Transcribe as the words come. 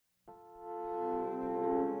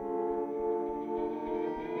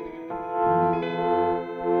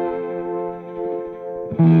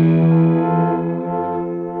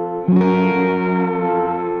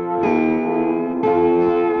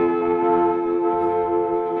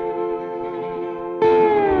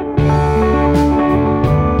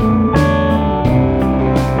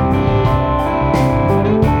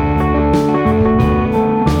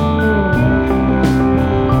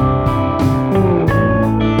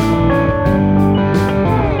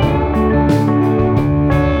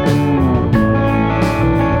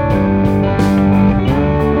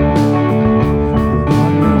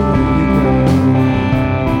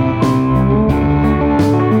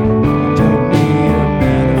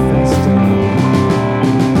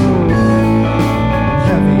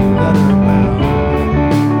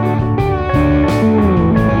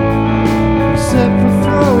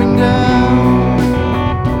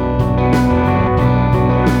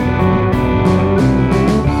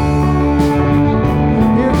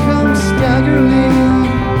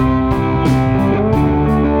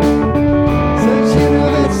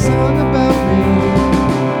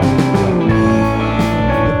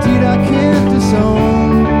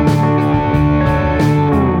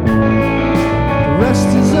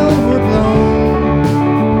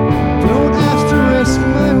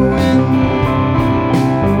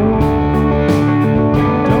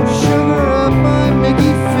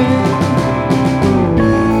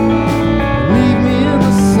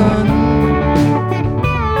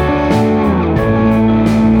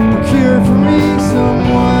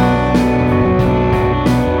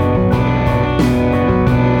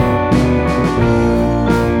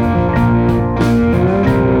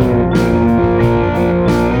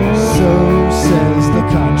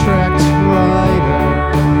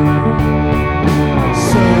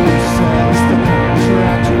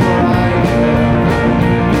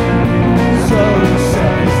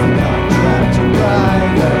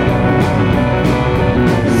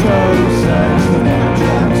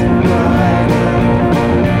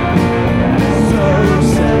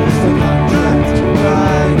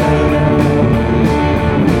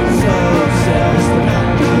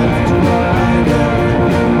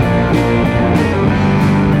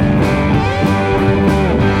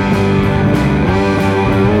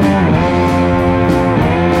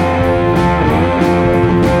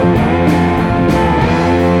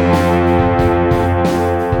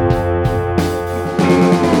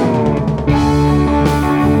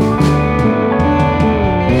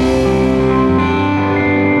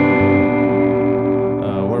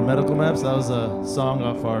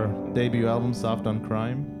Debut album, Soft on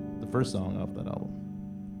Crime, the first song off that album.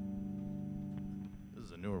 This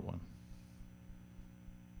is a newer one.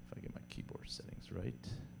 If I get my keyboard settings right.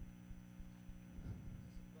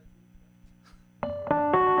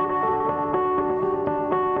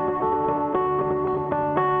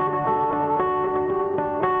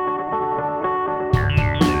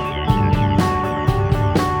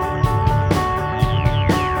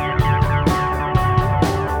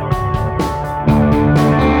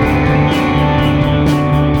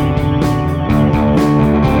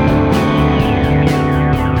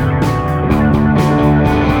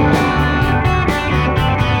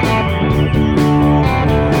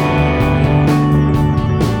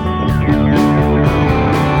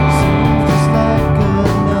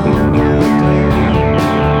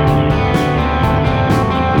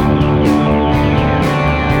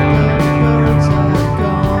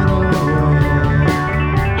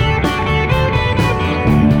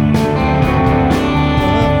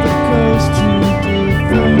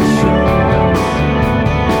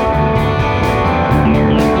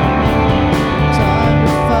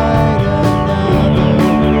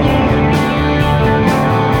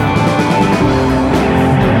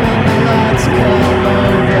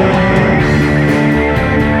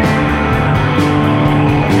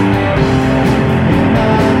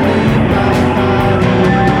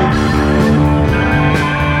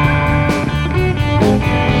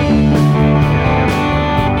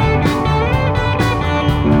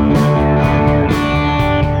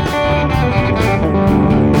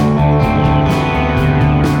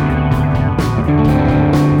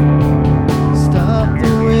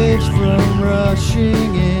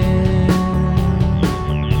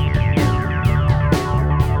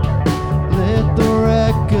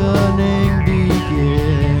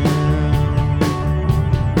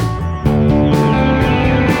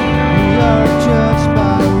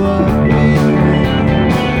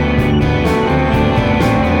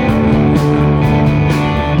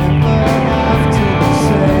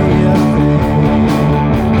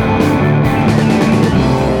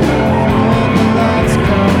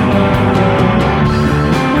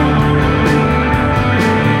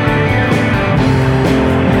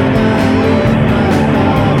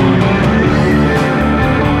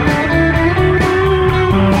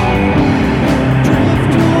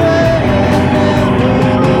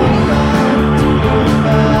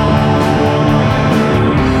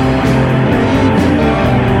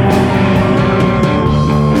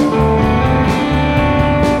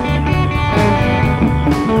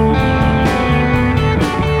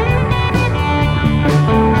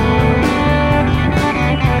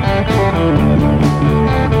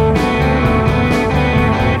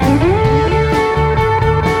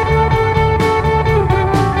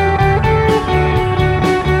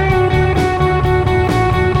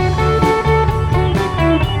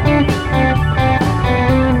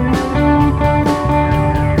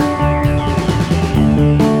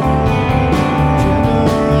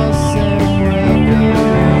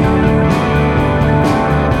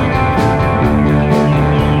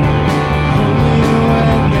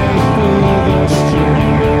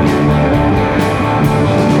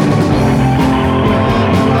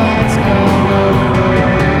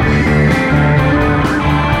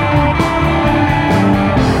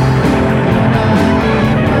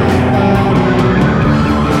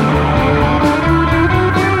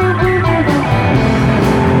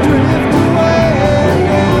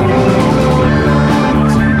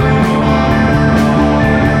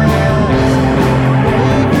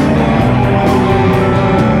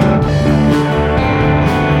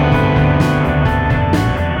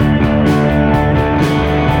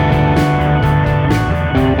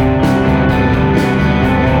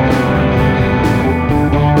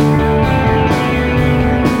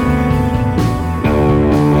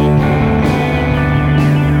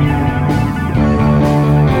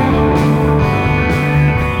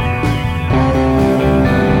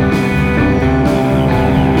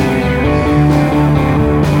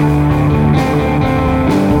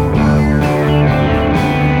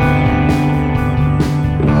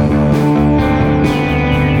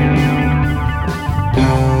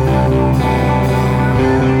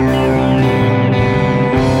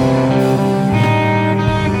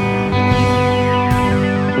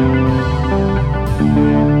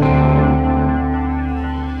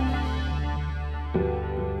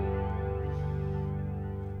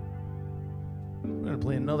 gonna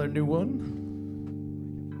play another new one.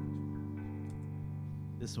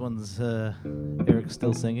 This one's Eric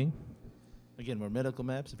still singing. Again, we're Medical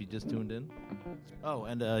Maps if you just tuned in. Oh,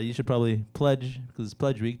 and you should probably pledge, because it's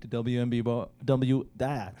pledge week, to WMBR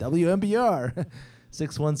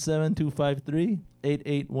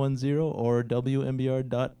 617-253-8810 or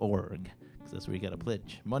WMBR.org. Because that's where you got to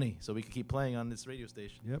pledge money so we can keep playing on this radio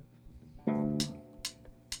station. Yep.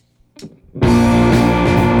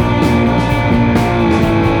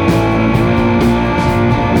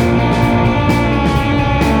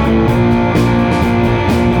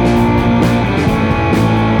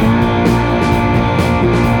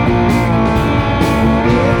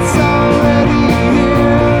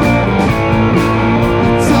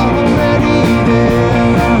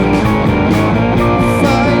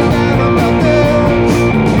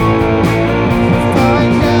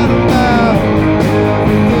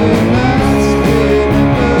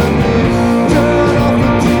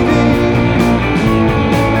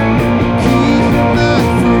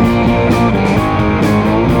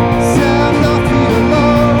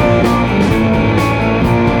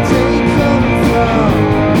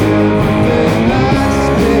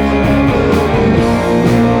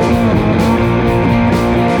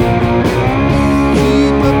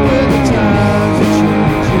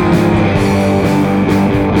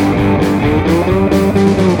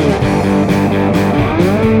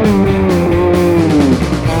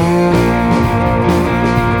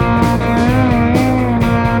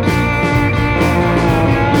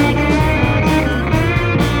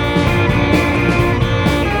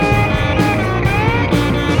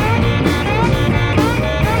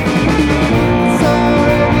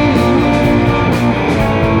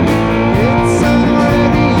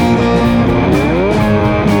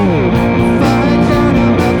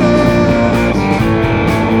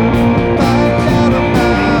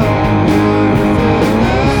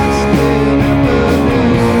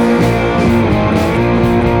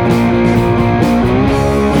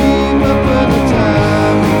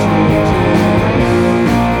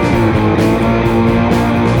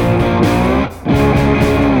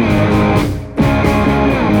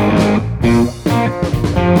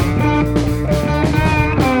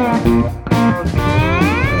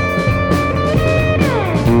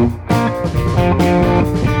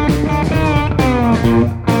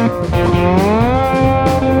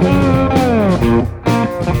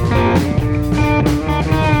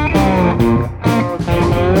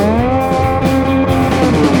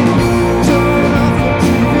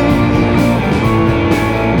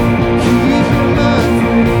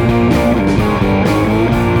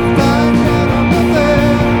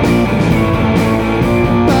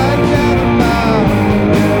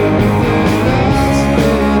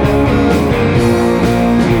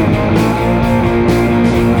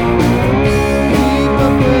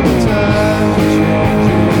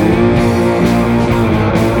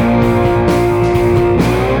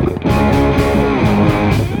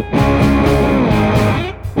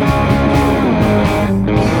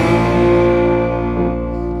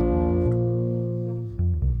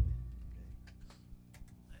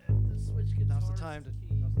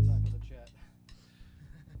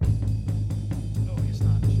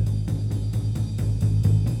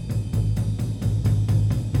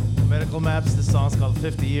 Medical Maps. This song's called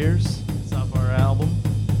 50 Years. It's off our album.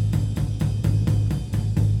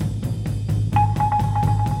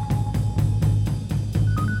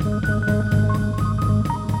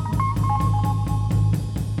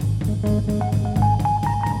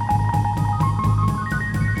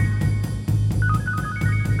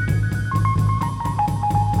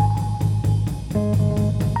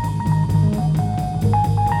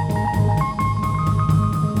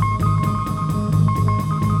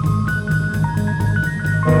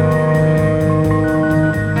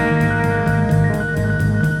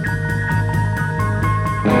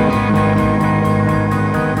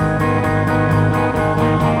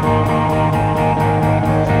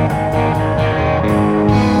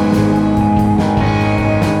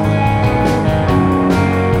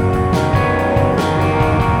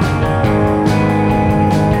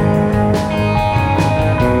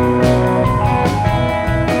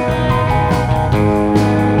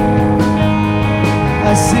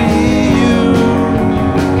 I see you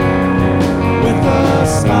with a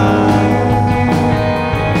smile,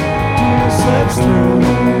 tear slips through.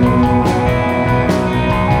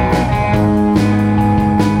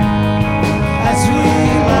 As we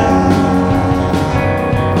laugh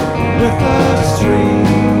with the stream,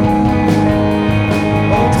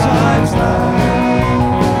 old times lie.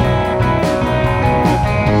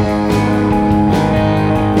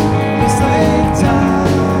 This late time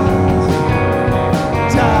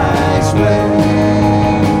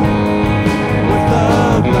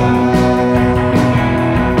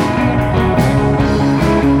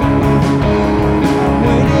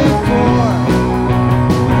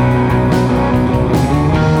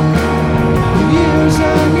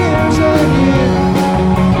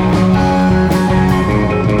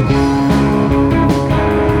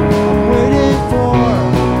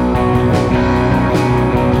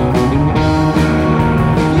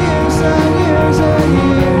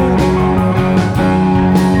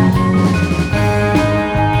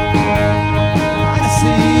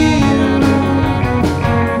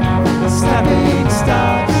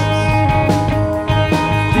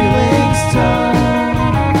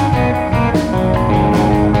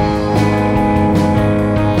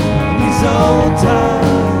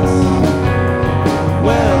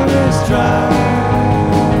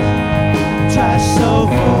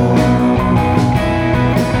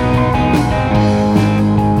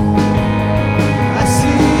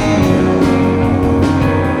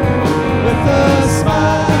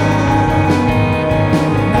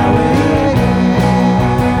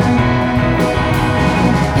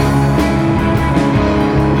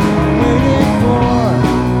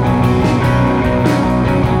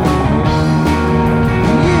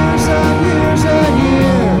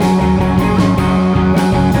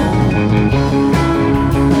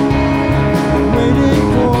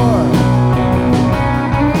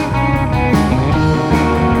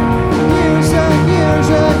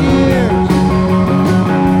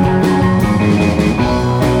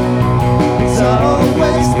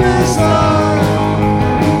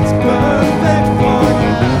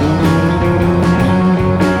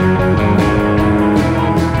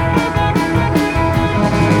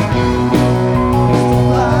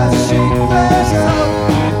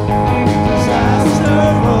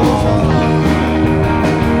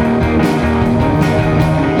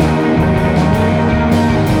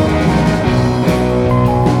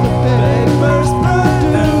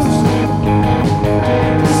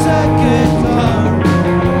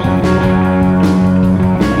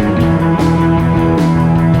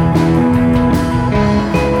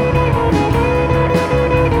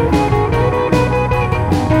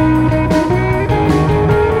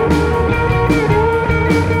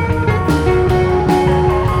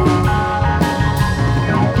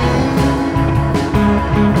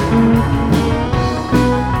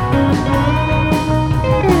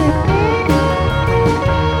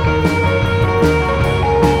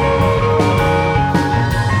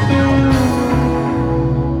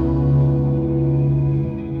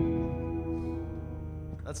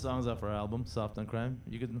That song's off our album, Soft on Crime.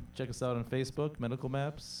 You can check us out on Facebook, Medical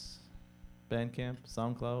Maps, Bandcamp,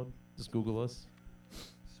 SoundCloud. Just Google us.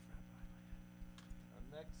 Our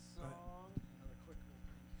next song.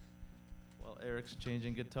 While Eric's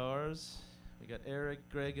changing guitars, we got Eric,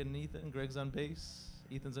 Greg, and Ethan. Greg's on bass,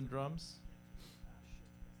 Ethan's on drums.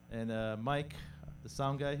 And Mike, the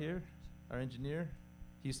sound guy here, our engineer,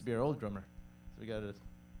 he used to be our old drummer. So we got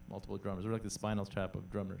multiple drummers. We're like the Spinal Tap of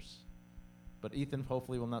drummers. But Ethan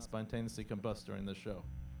hopefully will not spontaneously combust during the show.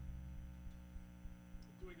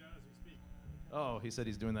 Doing that as we speak. Oh, he said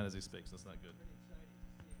he's doing that as he speaks. That's not good.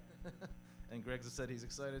 And Greg said he's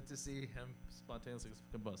excited to see him spontaneously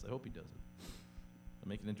combust. I hope he does it. I'll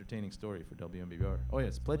make an entertaining story for WMBR. Oh yeah,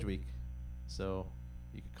 it's Pledge Week. So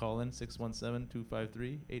you can call in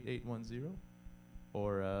 617-253-8810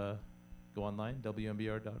 or go online,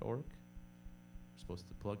 WMBR.org. We're supposed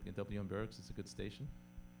to plug in WMBR because it's a good station.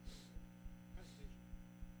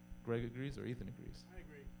 Greg agrees or Ethan agrees? I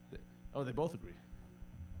agree. They both agree.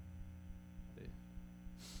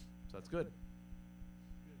 So that's good.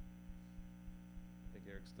 I think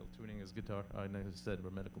Eric's still tuning his guitar. I know he said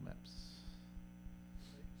we're Medical Maps.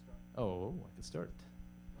 Oh, I can start.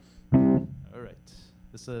 All right.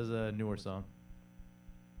 This is a newer song.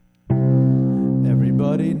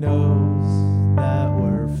 Everybody knows that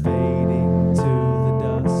we're fading to the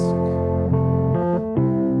dusk.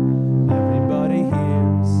 Everybody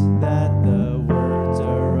hears that the words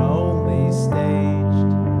are only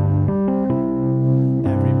staged.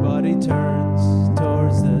 Everybody turns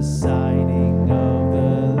towards the signing of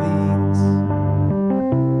the leads.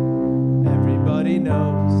 Everybody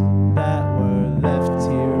knows that we're left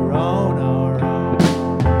here on our own.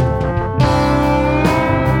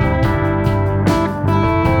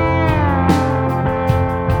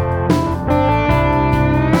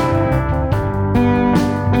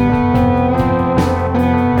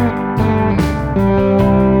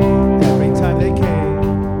 Every time they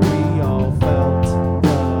came, we all felt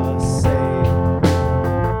the same.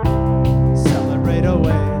 Celebrate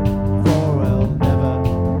away, for we'll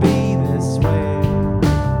never be this way.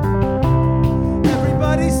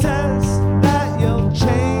 Everybody says that you'll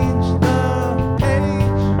change the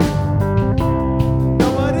page.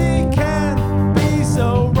 Nobody can be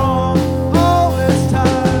so wrong all this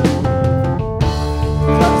time.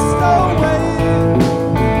 Just away.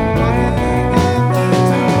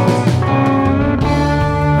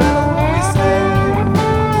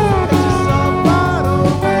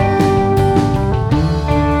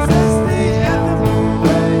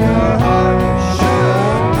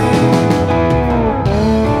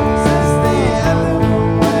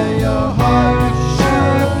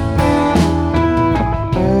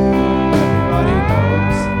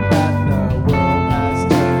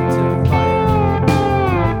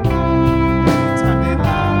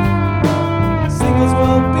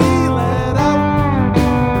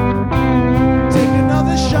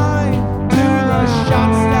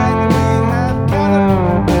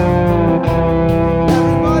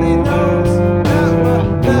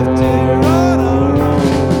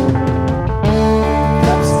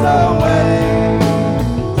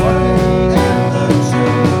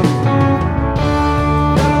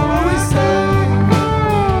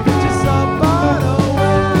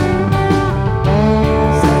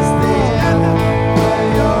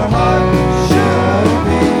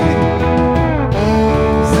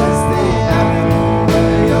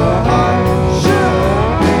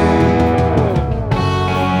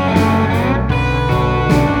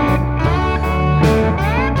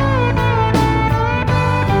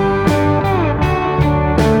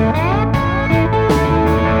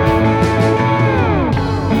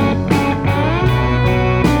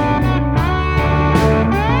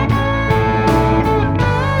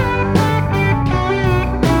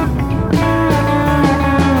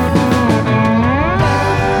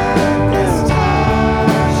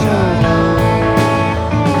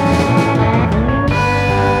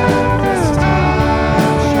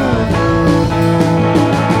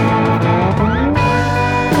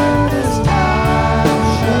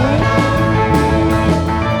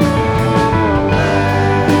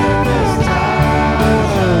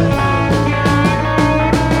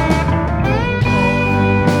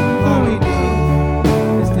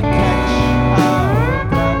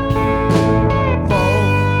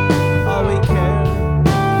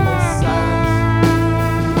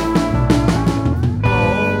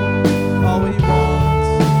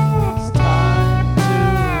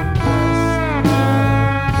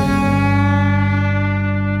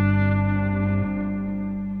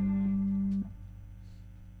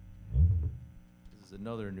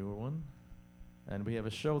 Another newer one. And we have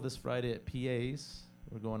a show this Friday at PA's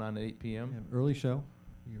We're going on at 8 p.m. Yeah, early show.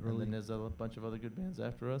 And Early. then there's a bunch of other good bands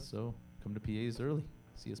after us, so come to PA's early.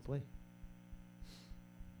 See us play.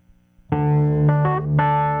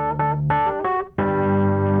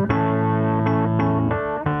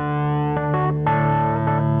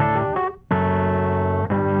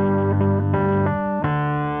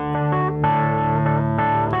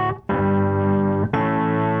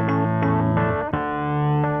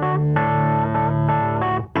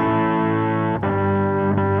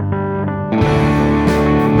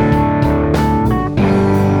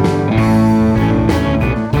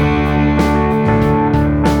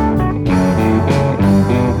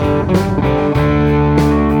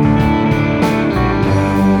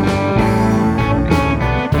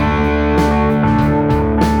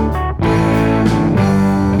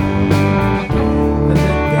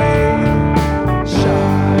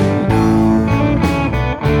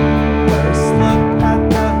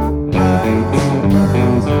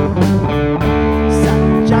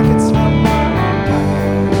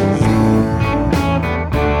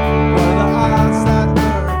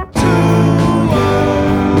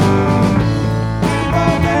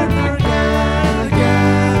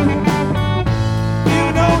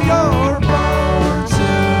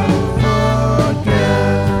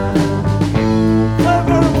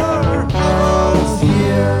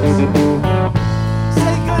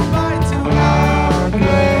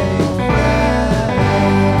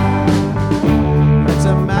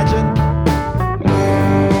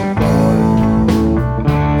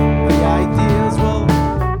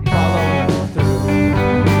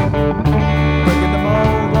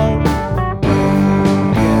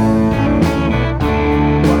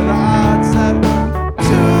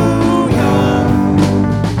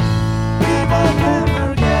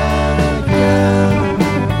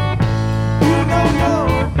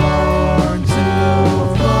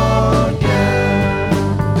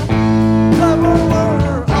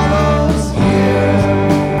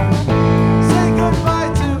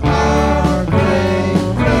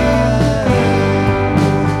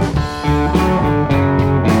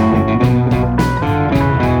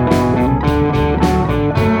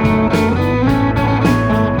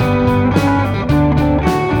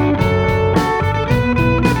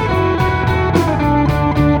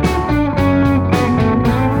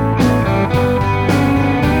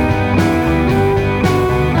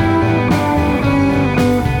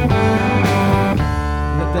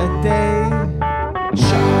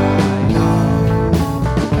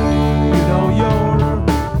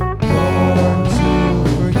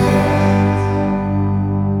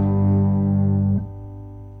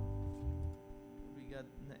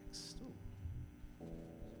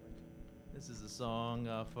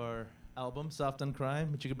 Off our album, Soft on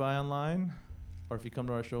Crime, which you can buy online, or if you come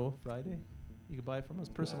to our show Friday, you can buy it from us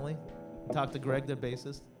personally. Talk to Greg, the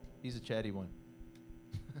bassist. He's a chatty one.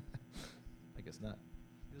 I guess not.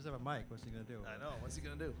 He doesn't have a mic. What's he going to do? I know. What's he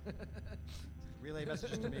going to do? Relay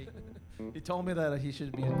messages to me. He told me that he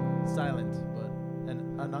should be silent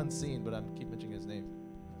and unseen, but I'm keep mentioning his name.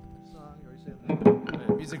 Song, you already said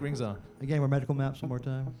that. Music rings on. Again, we're Medical Maps one more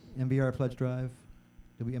time. MBR Pledge Drive.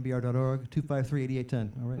 WMBR.org,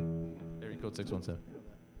 253-8810. All right. Area code 617.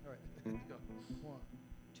 All right. Go. 1,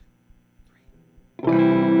 2,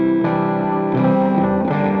 3.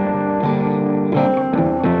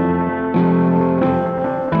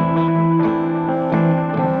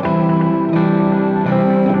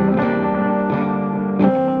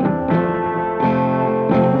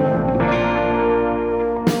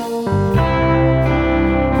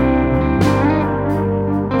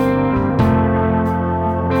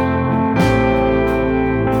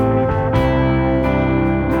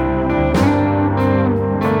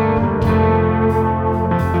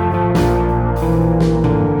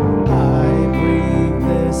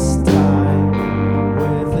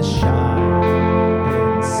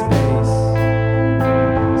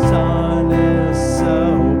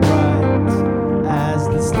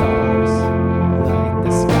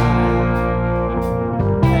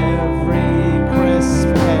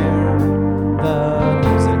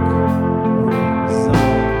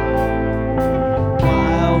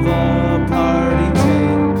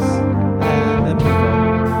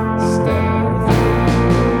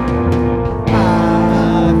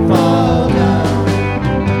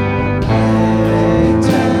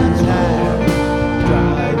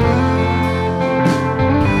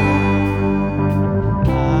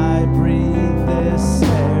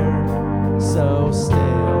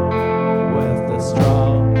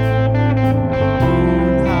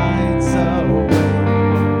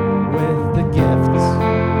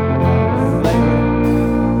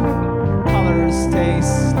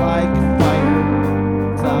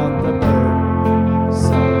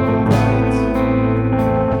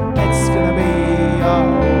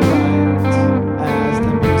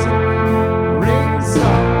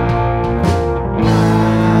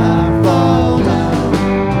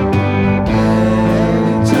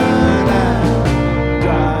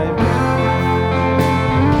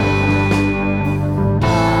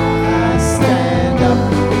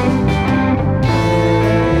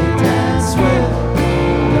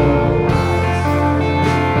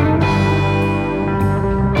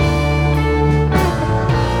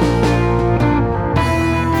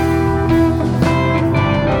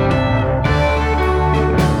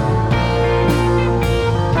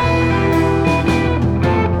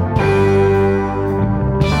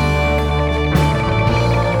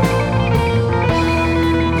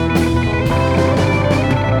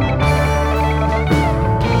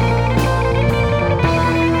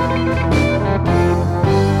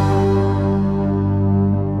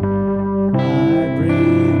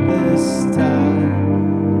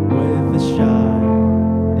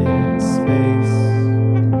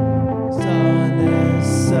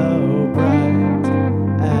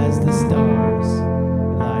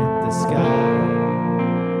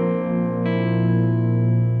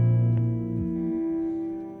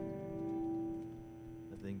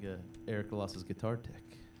 lost his guitar tech.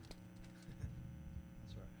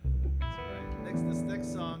 That's right. That's right. This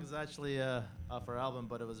next song is actually off our album,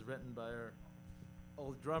 but it was written by our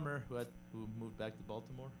old drummer who moved back to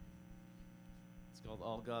Baltimore. It's called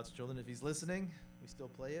All God's Children. If he's listening, we still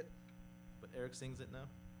play it, but Eric sings it now.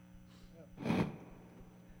 I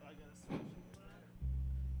gotta switch it.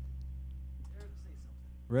 Eric, say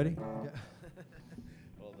something. Ready? Yeah.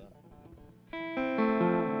 Hold on.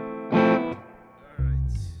 All right.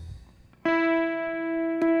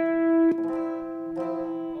 Hold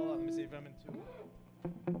on, let me see if I'm in tune.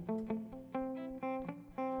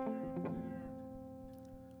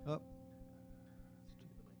 Up.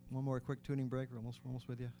 One more quick tuning break. We're almost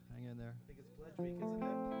with you. Hang in there. I think it's Pledge Week, isn't it?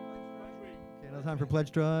 Okay, now time for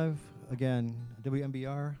Pledge Drive. Again,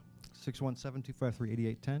 WMBR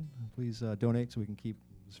 617-253-8810. Please donate so we can keep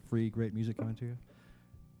this free, great music coming to you.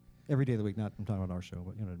 Every day of the week, not I'm talking about our show,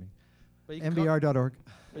 but you know what I mean. But you can MBR.org.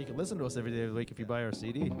 But you can listen to us every day of the week if you buy our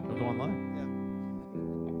CD or go online. Yeah.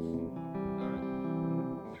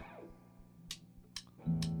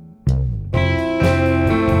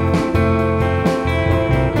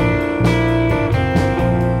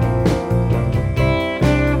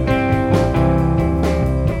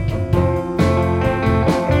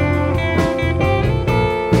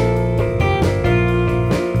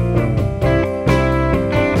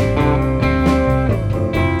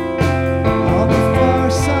 On the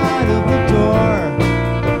far side of the door,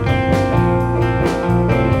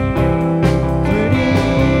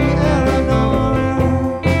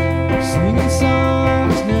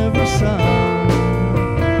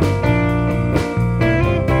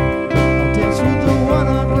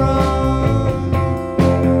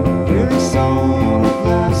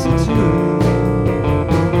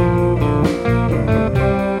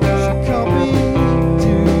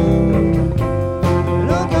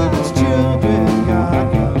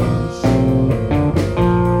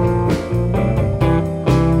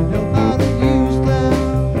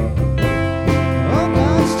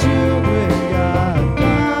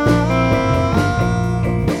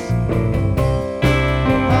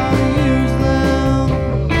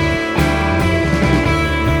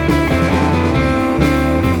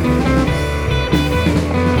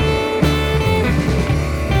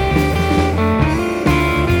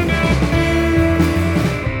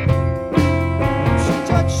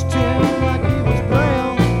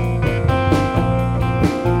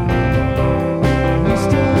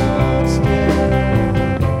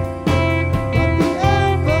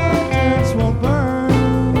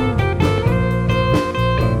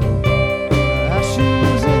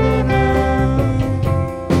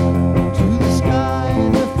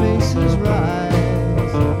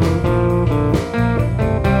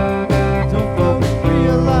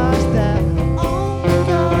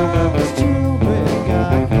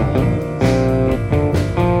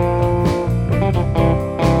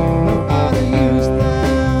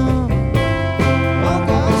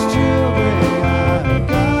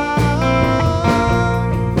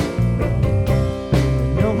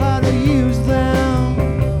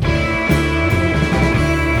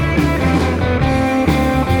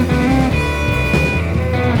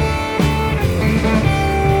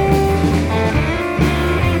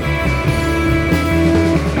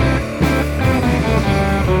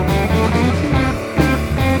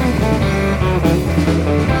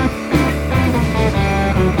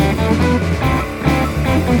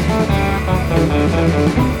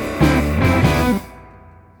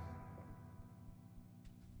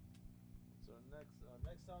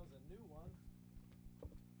 next song's a new one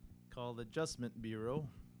called Adjustment Bureau.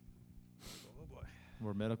 Oh boy.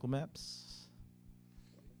 More medical maps.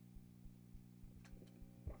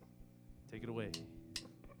 Take it away.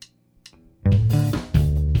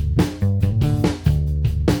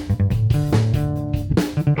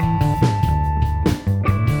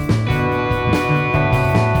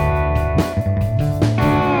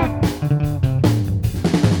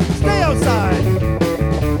 Stay outside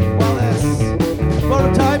while this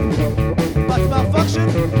prototype about to malfunction.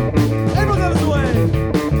 Everyone goes away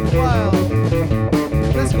while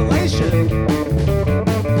escalation.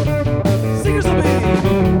 Singers will be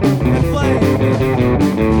in flame.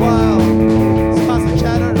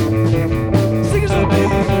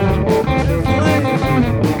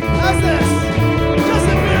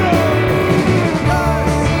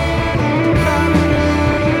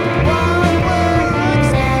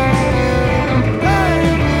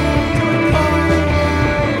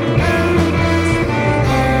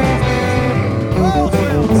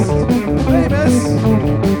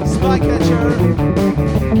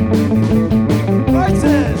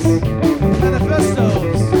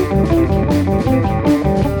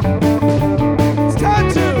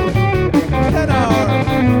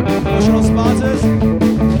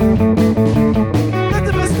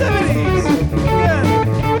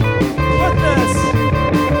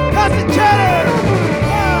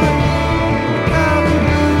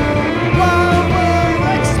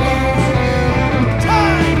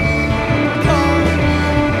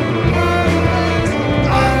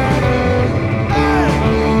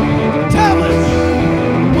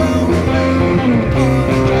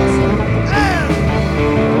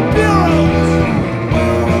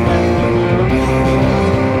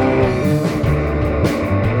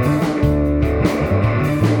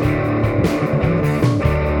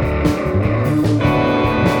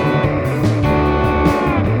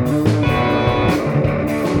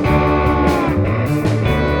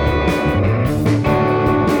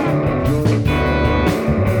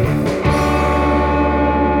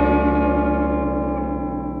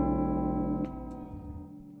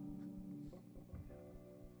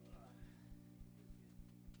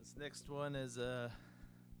 one is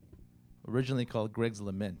originally called Greg's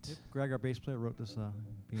Lament. Yep. Greg, our bass player, wrote this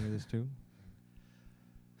beginning of this tune.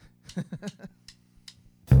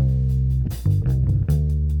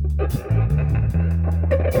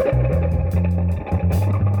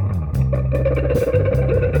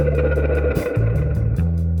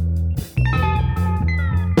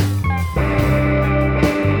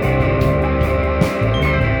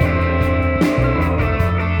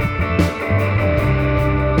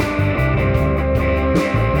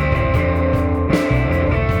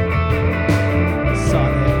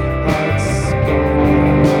 Sonic hearts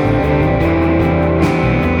going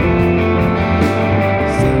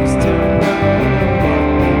seems to know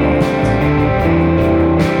what we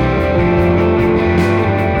want.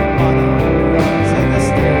 Mono runs in the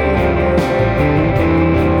stereo.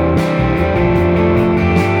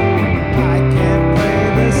 I can't play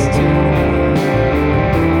this tune.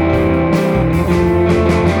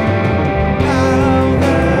 Now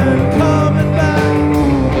they're coming back.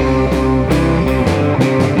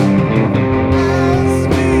 As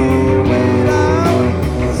we wait outside,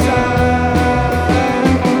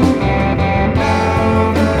 now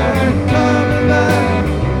they're coming back,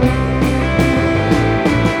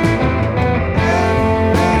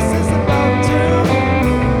 and this is about to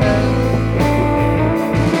end.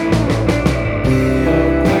 The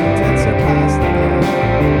acquaintance are past again.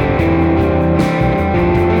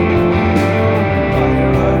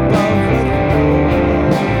 Fire above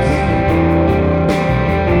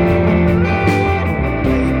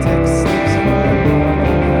with latex sleeps for morning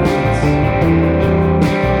nights.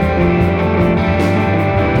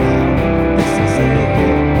 Now this is a hit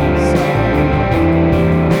song.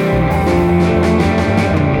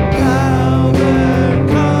 Now they're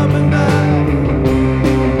coming back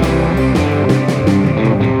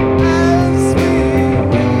as we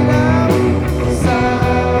wait outside.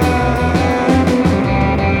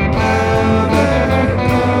 Now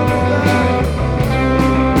they're coming back.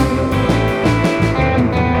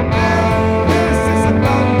 This is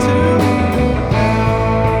about to now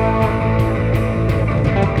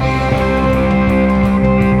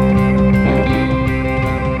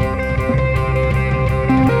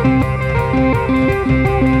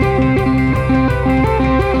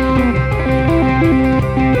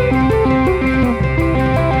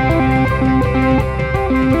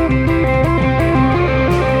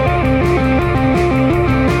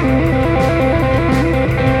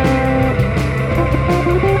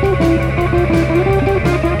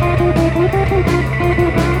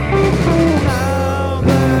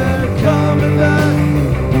they're coming back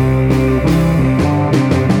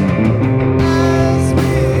as we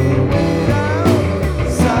wait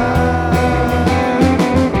outside.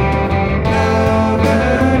 Now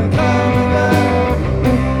they're coming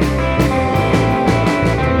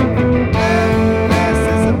back, and this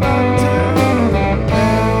is about to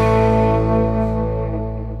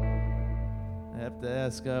I have to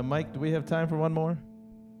ask, Mike, do we have time for one more?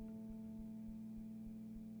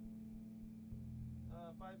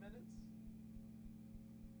 5 minutes?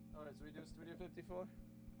 All right, so we do Studio 54?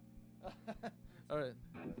 All right.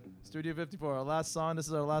 Studio 54, our last song. This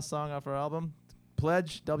is our last song off our album.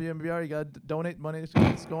 Pledge, WMBR. You got to donate money.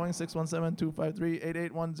 It's going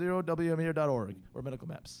 617-253-8810, WMBR.org, or Medical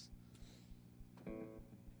Maps.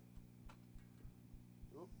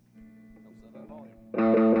 Oop. Oops, not that volume.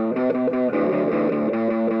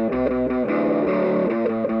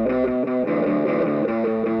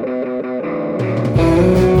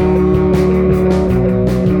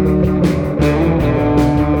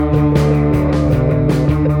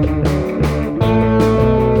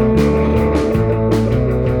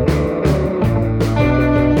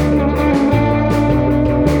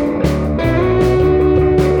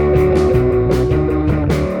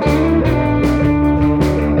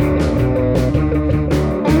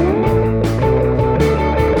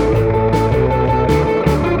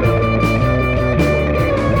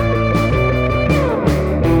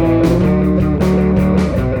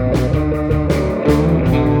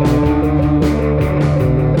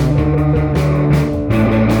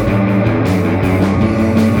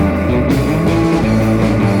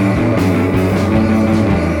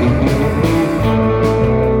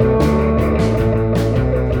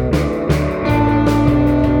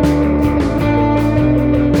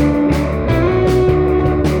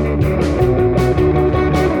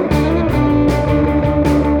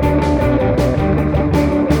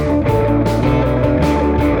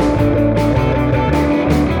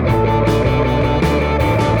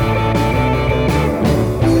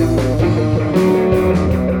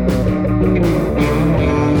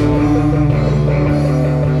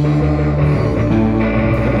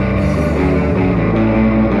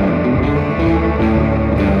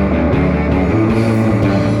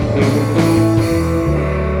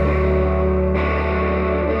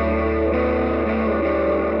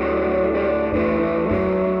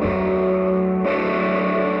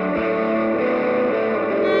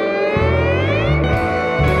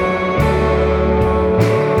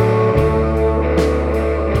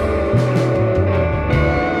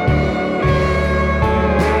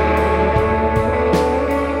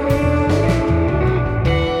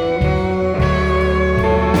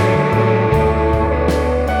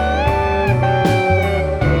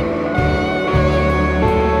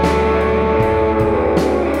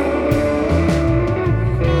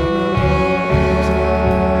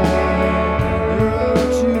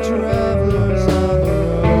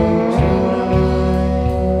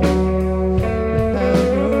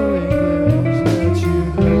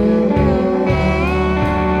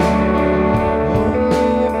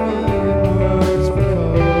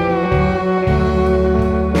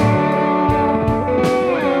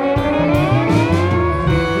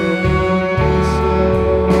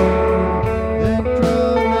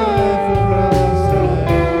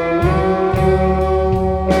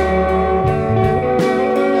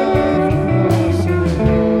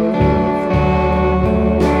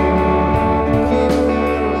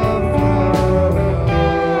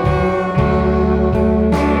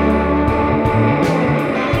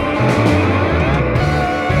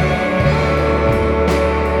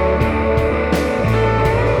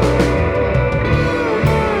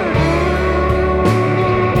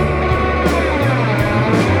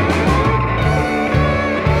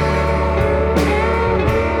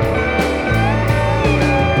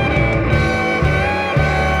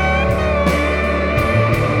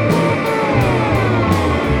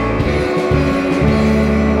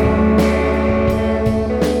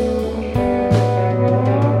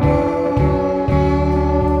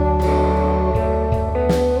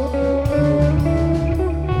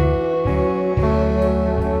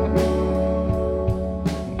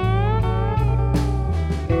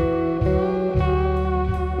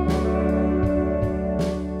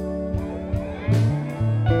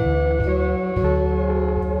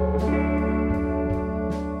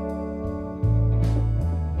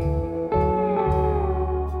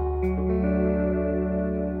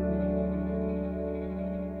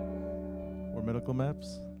 Or medical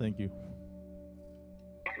maps? Thank you.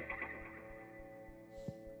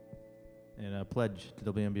 And pledge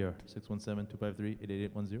to WMBR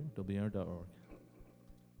 617-253-8810 WMBR.org.